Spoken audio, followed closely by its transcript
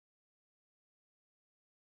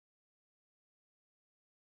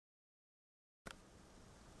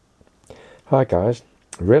Hi guys,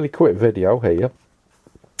 really quick video here.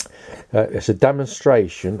 It's a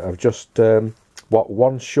demonstration of just what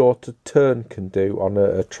one shorter turn can do on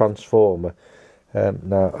a transformer.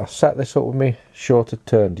 Now I set this up with my shorter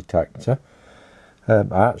turn detector. I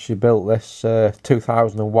actually built this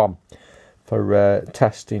 2001 for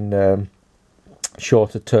testing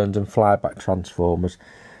shorter turns and flyback transformers.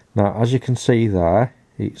 Now as you can see there,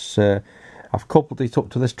 it's I've coupled it up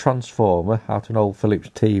to this transformer out of an old Philips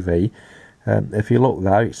TV. If you look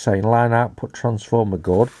there, it's saying line output transformer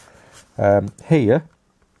good. Here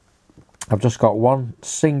I've just got one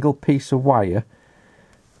single piece of wire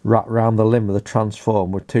wrapped around the limb of the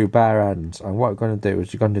transformer with two bare ends, and what we're going to do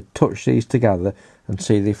is you're going to touch these together and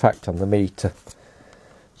see the effect on the meter.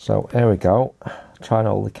 So here we go, try and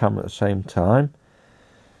hold the camera at the same time.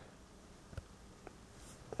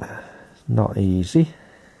 It's not easy.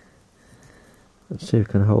 Let's see if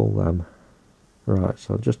we can hold them. Right,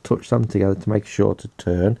 so I'll just touch them together to make a shorter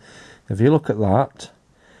turn. If you look at that,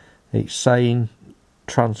 it's saying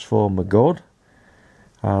transformer good,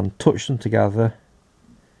 and touch them together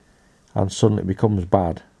and suddenly it becomes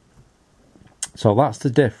bad. So that's the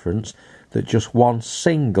difference that just one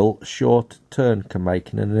single shorter turn can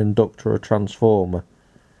make in an inductor or a transformer.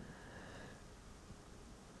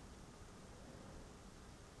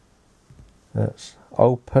 That's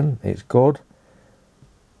open, it's good.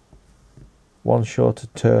 One shorter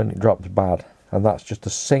turn, it drops bad, and that's just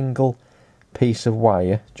a single piece of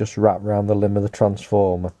wire just wrapped around the limb of the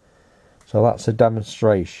transformer. So that's a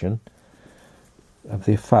demonstration of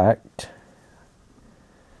the effect.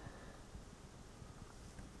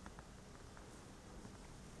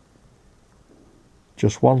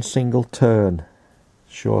 Just one single turn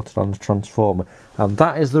shorted on the transformer, and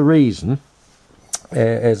that is the reason.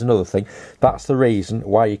 Here's another thing. That's the reason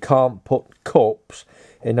why you can't put cups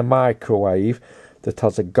in a microwave that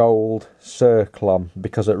has a gold circle on,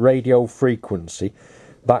 because at radio frequency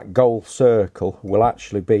that gold circle will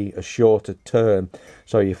actually be a shorter turn,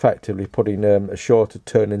 so you're effectively putting a shorter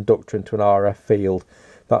turn inductor into an RF field.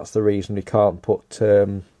 That's the reason you can't put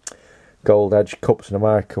gold edge cups in a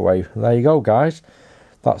microwave. And there you go guys,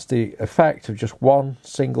 that's the effect of just one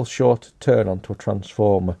single shorter turn onto a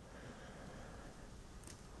transformer.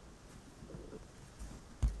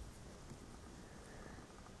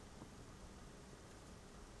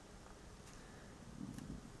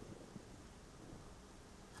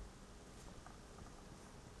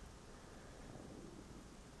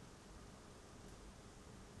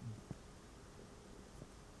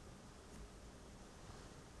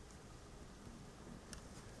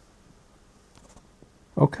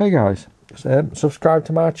 Okay guys, subscribe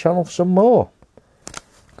to my channel for some more.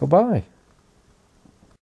 Goodbye.